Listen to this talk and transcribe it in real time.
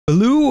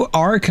Blue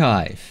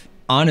Archive.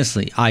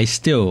 Honestly, I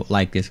still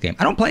like this game.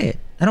 I don't play it.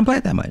 I don't play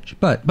it that much,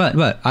 but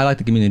I like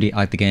the community. I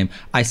like the game.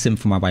 I simp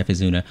for my wife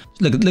Izuna.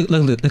 Look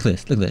at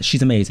this.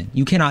 She's amazing.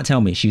 You cannot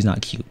tell me she's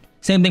not cute.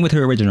 Same thing with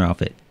her original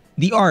outfit.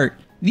 The art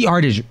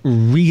is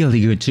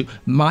really good too.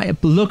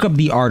 Look up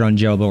the art on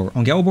Gelbor.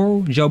 On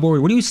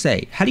Gelbor. What do you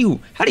say? How do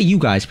you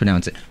guys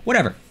pronounce it?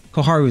 Whatever.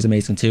 Koharu is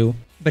amazing too.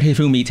 But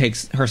Hifumi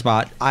takes her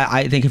spot.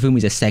 I think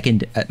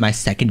Hifumi's my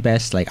second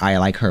best. Like, I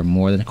like her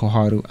more than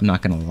Koharu. I'm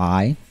not gonna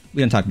lie.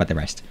 We don't talk about the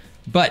rest.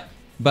 But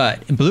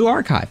in Blue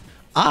Archive,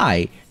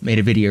 I made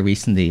a video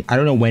recently. I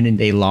don't know when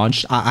they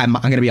launched. I'm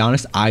gonna be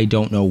honest. I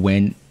don't know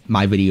when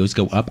my videos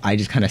go up. I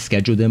just kind of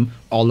schedule them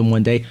all in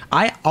one day.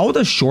 All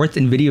the shorts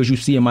and videos you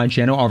see on my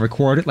channel are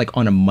recorded like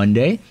on a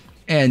Monday,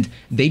 and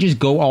they just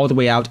go all the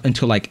way out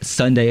until like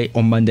Sunday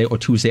or Monday or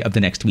Tuesday of the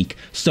next week.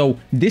 So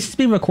this is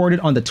being recorded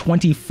on the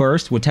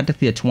 21st, well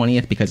technically the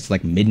 20th because it's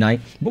like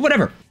midnight, but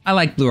whatever. I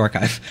like Blue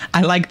Archive.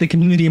 I like the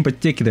community in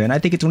particular, and I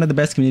think it's one of the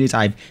best communities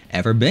I've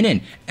ever been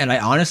in. And I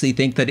honestly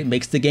think that it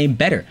makes the game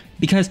better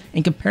because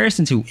in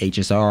comparison to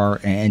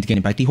HSR and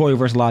getting back the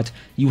Hoyoverse a lot,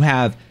 you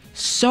have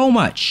so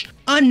much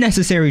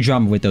unnecessary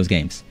drama with those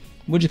games.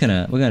 We're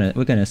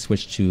gonna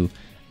switch to.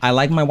 I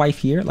like my wife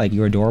here, like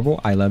you're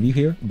adorable, I love you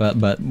here, but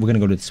we're gonna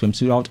go to the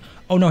swimsuit alt.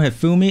 Oh no,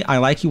 Hifumi, I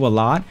like you a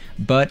lot,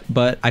 but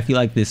I feel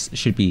like this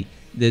should be,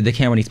 the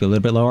camera needs to be a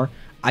little bit lower.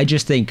 I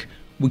just think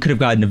we could have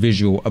gotten a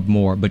visual of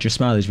more, but your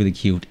smile is really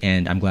cute,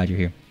 and I'm glad you're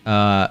here.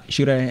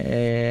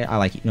 Shura, I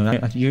like you. No,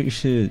 you're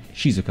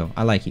Shizuko,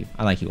 I like you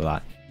a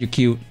lot. You're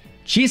cute.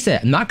 She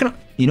said, I'm not gonna,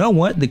 you know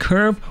what, the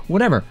curve,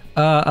 whatever.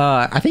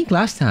 I think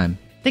last time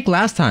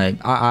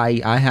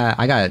I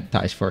got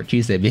touched for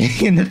Tuesday being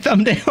in the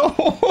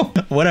thumbnail.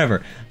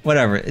 whatever.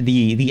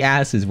 The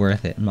ass is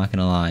worth it. I'm not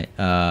gonna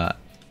lie.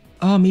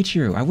 Oh,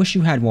 Michiru, I wish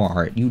you had more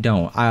art. You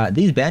don't.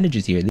 These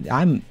bandages here,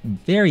 I'm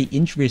very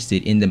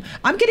interested in them.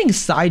 I'm getting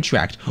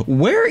sidetracked.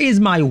 Where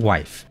is my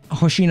wife?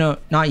 Hoshino,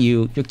 not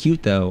you. You're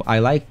cute though. I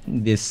like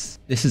this.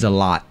 This is a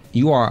lot.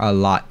 You are a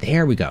lot.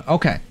 There we go.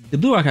 Okay. The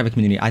Blue Archive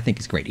community, I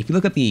think, is great. If you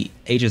look at the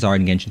HSR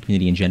and Genshin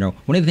community in general,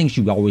 one of the things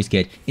you always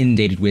get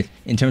inundated with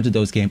in terms of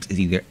those games is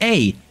either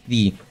A,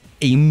 the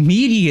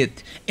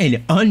immediate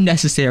and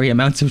unnecessary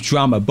amounts of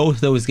drama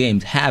both those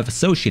games have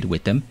associated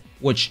with them,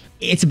 which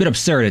it's a bit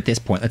absurd at this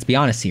point, let's be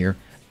honest here,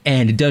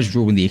 and it does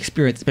ruin the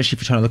experience, especially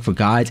if you're trying to look for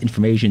guides,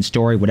 information,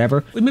 story,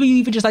 whatever. But maybe you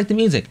even just like the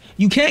music.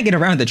 You can't get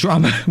around the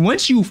drama.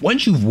 Once you've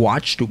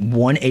watched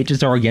one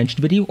HSR Genshin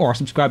video or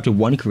subscribed to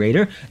one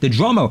creator, the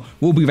drama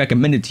will be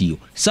recommended to you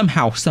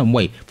somehow, some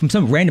way, from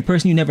some random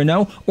person you never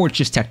know, or it's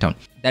just Tectone.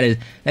 That is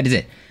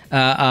it.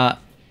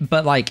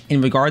 But like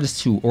in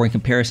regards to, or in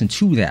comparison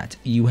to that,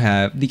 you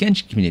have the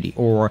Genshin community,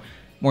 or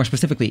more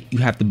specifically, you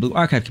have the Blue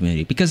Archive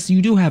community, because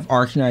you do have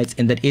Arknights,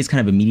 and that is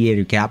kind of a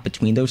mediator gap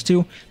between those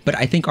two. But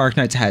I think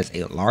Arknights has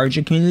a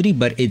larger community,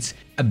 but it's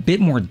a bit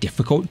more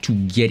difficult to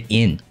get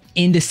in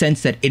the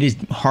sense that it is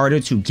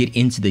harder to get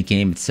into the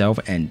game itself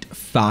and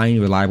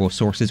find reliable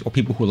sources or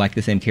people who like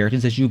the same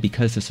characters as you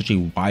because of such a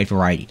wide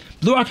variety.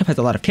 Blue Archive has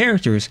a lot of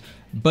characters,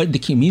 but the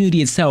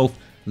community itself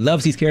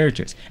loves these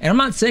characters. And I'm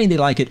not saying they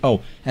like it,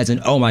 as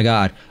in, oh my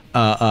god,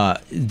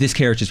 this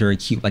character is very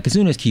cute. Like,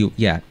 Izuna is cute,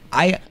 yeah.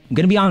 I'm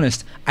gonna be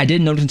honest, I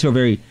didn't notice until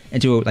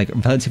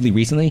relatively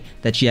recently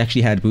that she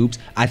actually had boobs.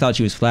 I thought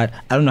she was flat.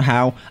 I don't know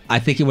how. I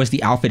think it was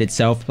the outfit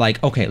itself.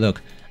 Like, okay,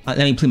 look, let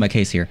me plead my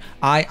case here.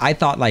 I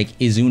thought like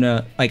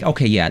Izuna, like,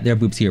 okay, yeah, there are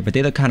boobs here, but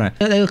they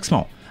look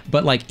small.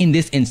 But like in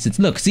this instance,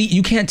 look, see,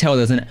 you can't tell,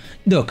 doesn't it?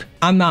 Look,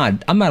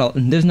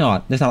 there's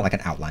not like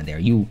an outline there.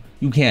 You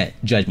can't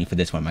judge me for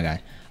this one, my guy.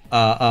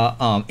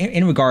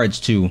 In regards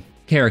to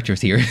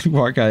characters here,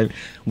 Archive,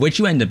 what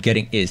you end up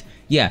getting is,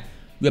 yeah,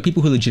 you have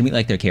people who legitimately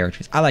like their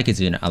characters. I like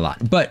Izuna a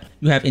lot, but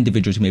you have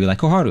individuals who maybe like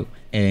Koharu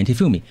and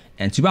Hifumi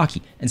and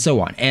Tsubaki and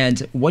so on. And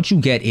what you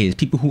get is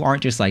people who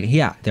aren't just like,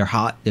 yeah, they're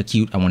hot, they're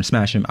cute, I want to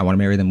smash them, I want to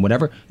marry them,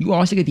 whatever. You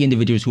also get the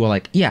individuals who are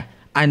like, yeah,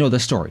 I know the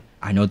story,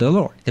 I know the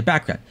lore, the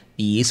background,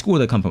 the school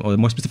they come from, or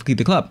more specifically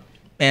the club.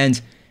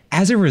 And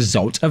as a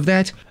result of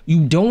that,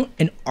 you don't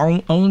and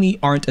only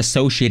aren't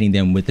associating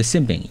them with the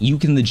simping. You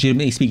can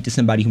legitimately speak to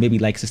somebody who maybe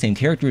likes the same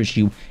character as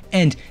you,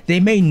 and they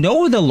may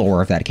know the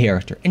lore of that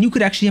character, and you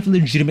could actually have a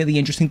legitimately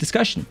interesting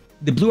discussion.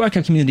 The Blue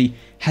Archive community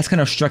has kind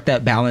of struck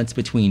that balance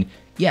between,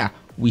 yeah,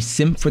 we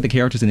simp for the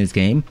characters in this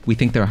game, we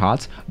think they're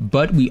hot,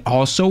 but we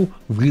also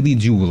really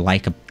do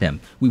like them.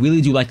 We really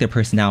do like their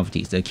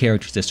personalities, their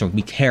characters, their story,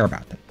 we care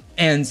about them.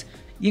 And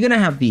you're gonna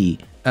have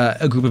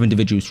a group of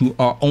individuals who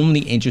are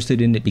only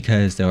interested in it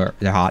because they're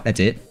hot, that's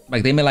it.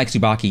 Like, they may like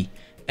Tsubaki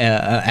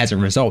as a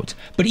result.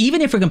 But even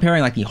if we're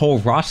comparing like the whole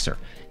roster,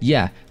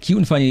 yeah, cute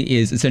and funny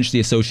is essentially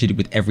associated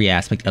with every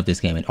aspect of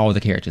this game and all the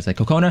characters. Like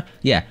Kokona,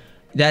 yeah,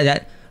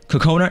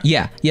 Kokona,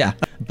 yeah.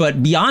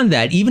 But beyond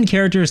that, even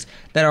characters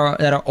that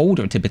are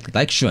older typically,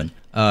 like Shun,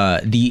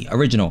 the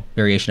original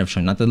variation of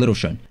Shun, not the little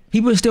Shun,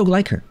 people still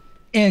like her.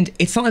 And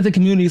it's not like the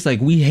community is like,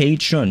 we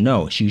hate Shun.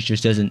 No, she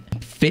just doesn't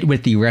fit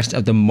with the rest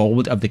of the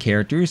mold of the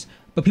characters,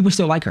 but people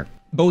still like her.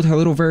 Both her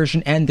little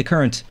version and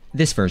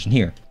this version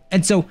here.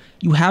 And so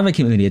you have a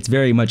community that's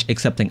very much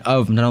accepting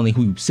of not only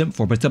who you simp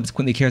for, but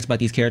subsequently cares about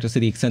these characters to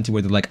the extent to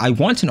where they're like, I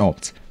want an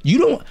alt. You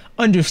don't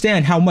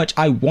understand how much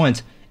I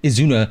want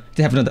Izuna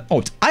to have another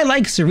alt. I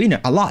like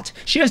Serena a lot.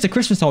 She has the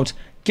Christmas alt.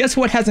 Guess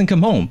what hasn't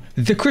come home?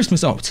 The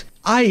Christmas alt.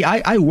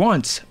 I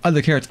want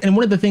other characters. And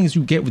one of the things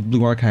you get with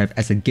Blue Archive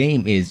as a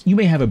game is you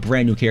may have a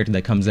brand new character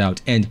that comes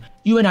out and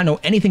you may not know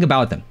anything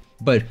about them.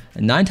 But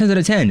 9 times out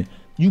of 10,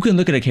 you can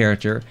look at a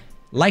character,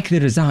 like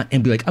their design,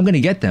 and be like, I'm gonna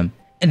get them.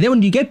 And then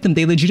when you get them,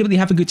 they legitimately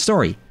have a good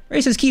story.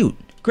 Reese is cute.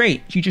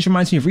 Great. She just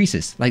reminds me of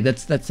Reese's. Like,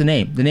 that's the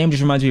name. The name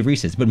just reminds me of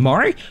Reese's. But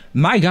Mari?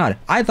 My God.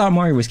 I thought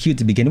Mari was cute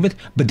to begin with.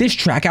 But this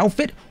track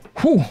outfit?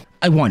 Whew.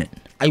 I want it.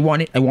 I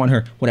want it. I want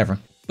her. Whatever.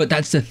 But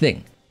that's the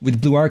thing.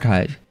 With Blue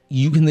Archive,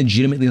 you can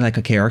legitimately like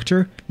a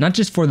character, not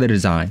just for the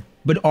design,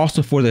 but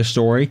also for their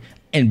story.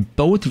 And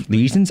both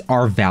reasons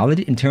are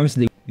valid in terms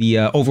of the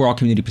overall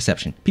community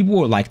perception. People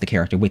will like the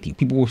character with you.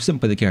 People will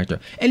simp for the character.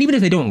 And even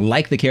if they don't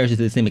like the character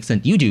to the same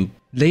extent you do,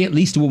 they at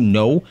least will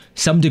know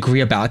some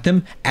degree about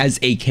them as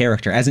a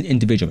character, as an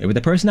individual. Maybe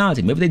the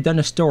personality, maybe they've done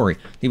a story,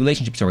 the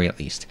relationship story at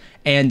least.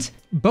 And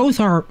both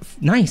are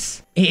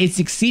nice. It's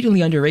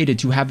exceedingly underrated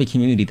to have a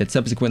community that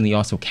subsequently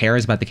also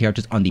cares about the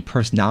characters on the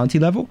personality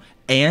level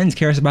and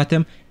cares about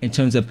them in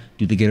terms of,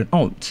 do they get an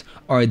alt?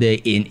 Are they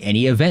in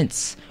any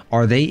events?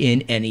 Are they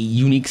in any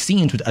unique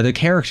scenes with other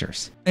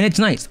characters? And it's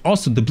nice.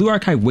 Also, the Blue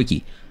Archive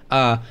wiki,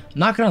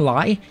 not gonna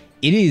lie,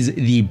 it is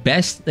the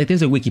best. Like,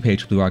 there's a wiki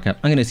page for Blue Archive.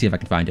 I'm gonna see if I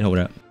can find it. Hold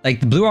up. Like,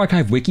 the Blue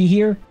Archive wiki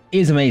here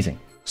is amazing.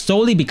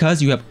 Solely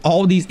because you have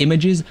all these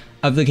images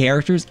of the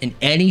characters in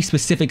any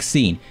specific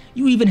scene.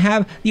 You even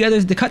have the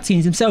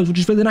cutscenes themselves, which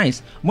is really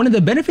nice. One of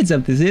the benefits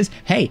of this is,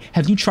 hey,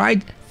 have you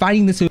tried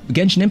finding this with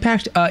Genshin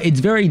Impact? It's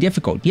very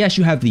difficult. Yes,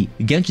 you have the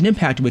Genshin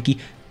Impact wiki.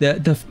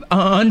 The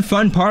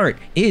unfun part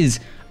is,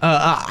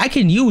 I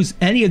can use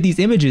any of these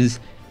images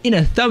in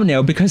a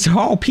thumbnail because they're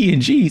all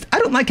PNGs. I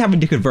don't like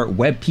having to convert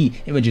WebP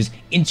images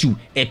into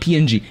a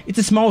PNG. It's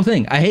a small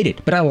thing. I hate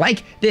it, but I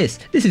like this.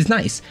 This is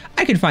nice.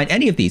 I can find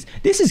any of these.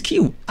 This is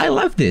cute. I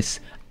love this.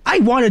 I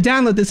want to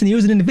download this and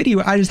use it in the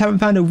video. I just haven't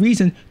found a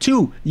reason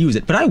to use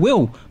it, but I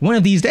will one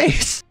of these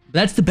days.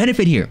 That's the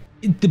benefit here.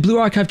 The Blue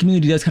Archive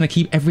community does kind of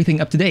keep everything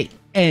up to date.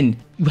 And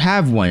you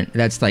have one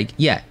that's like,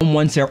 yeah,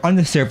 on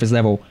the surface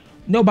level,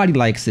 nobody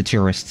likes the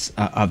tourists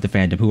of the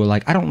fandom who are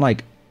like, I don't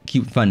like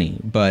cute funny,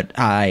 but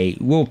I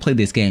will play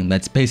this game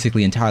that's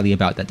basically entirely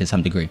about that to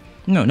some degree.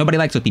 No, nobody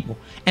likes those people.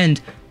 And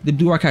the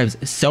Blue Archive's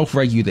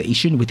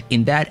self-regulation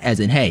within that, as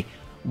in, hey,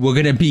 we're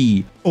gonna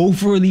be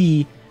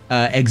overly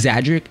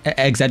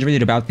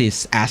exaggerated about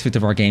this aspect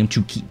of our game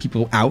to keep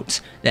people out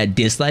that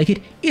dislike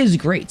it, is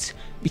great.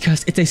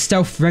 Because it's a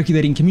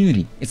self-regulating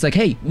community. It's like,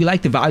 hey, we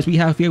like the vibes we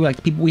have here, we like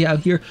the people we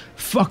have here,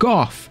 fuck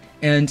off.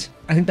 And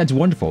I think that's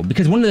wonderful,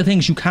 because one of the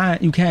things you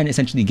can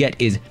essentially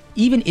get is,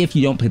 even if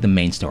you don't play the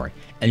main story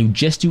and you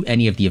just do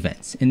any of the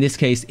events, in this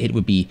case it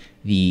would be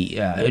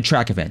the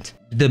track event,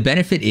 the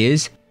benefit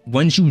is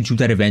once you do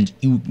that event,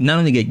 you not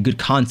only get good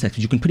context,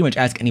 but you can pretty much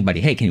ask anybody,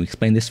 hey, can you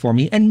explain this for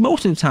me? And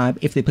most of the time,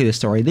 if they play the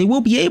story, they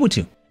will be able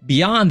to.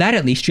 Beyond that,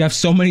 at least, you have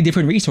so many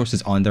different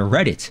resources on the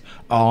Reddit,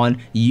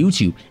 on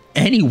YouTube,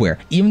 anywhere,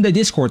 even the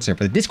Discord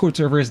server. The Discord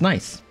server is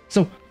nice.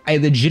 So I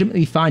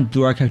legitimately find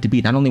Blue Archive to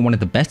be not only one of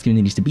the best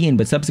communities to be in,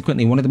 but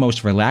subsequently one of the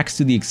most relaxed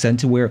to the extent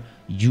to where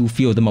you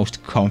feel the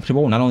most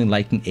comfortable, not only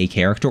liking a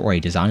character or a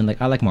design.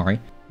 Like, I like Mari.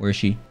 Where is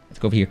she? Let's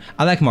go over here.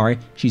 I like Mari.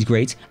 She's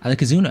great. I like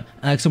Izuna.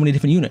 I like so many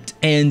different units.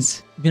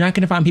 And you're not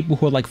going to find people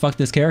who are like, fuck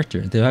this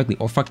character, they're ugly,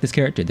 or fuck this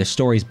character, their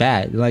story's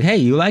bad. They're like, hey,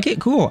 you like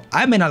it? Cool.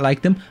 I may not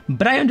like them,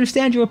 but I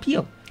understand your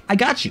appeal. I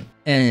got you.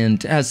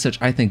 And as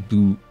such, I think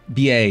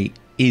BA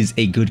is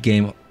a good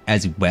game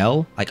as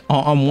well. Like,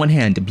 on one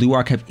hand, Blue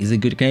Archive is a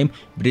good game,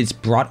 but it's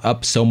brought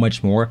up so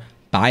much more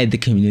by the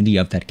community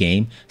of that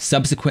game.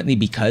 Subsequently,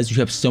 because you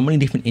have so many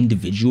different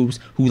individuals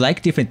who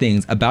like different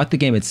things about the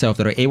game itself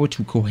that are able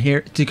to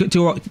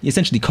to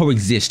essentially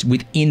coexist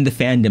within the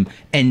fandom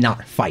and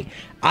not fight.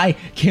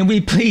 Can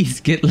we please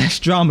get less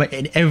drama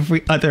in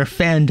every other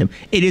fandom?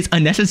 It is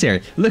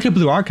unnecessary. Look at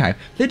Blue Archive.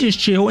 They're just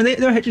chill and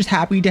they're just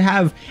happy to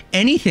have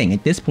anything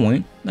at this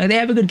point. Like, they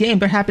have a good game.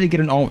 They're happy to get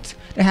an alt.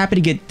 They're happy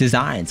to get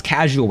designs,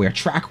 casual wear,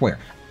 track wear.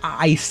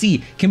 I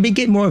see. Can we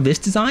get more of this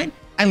design?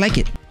 I like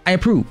it. I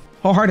approve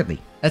wholeheartedly.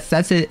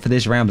 That's it for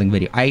this rambling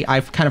video.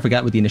 I've kind of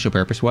forgot what the initial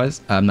purpose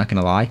was. I'm not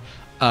gonna lie.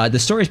 The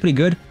story is pretty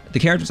good. The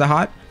characters are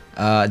hot.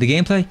 The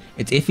gameplay,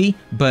 it's iffy,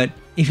 but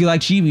if you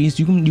like chibis,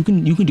 you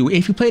can do it.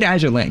 If you played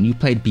Azure Land, you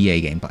played BA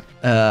gameplay.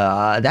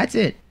 That's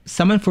it.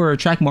 Summon for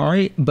Track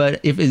Mari, but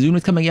if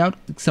Izuna's coming out,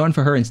 summon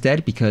for her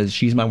instead, because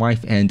she's my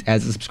wife, and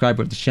as a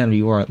subscriber to the channel,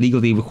 you are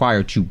legally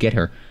required to get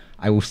her.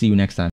 I will see you next time.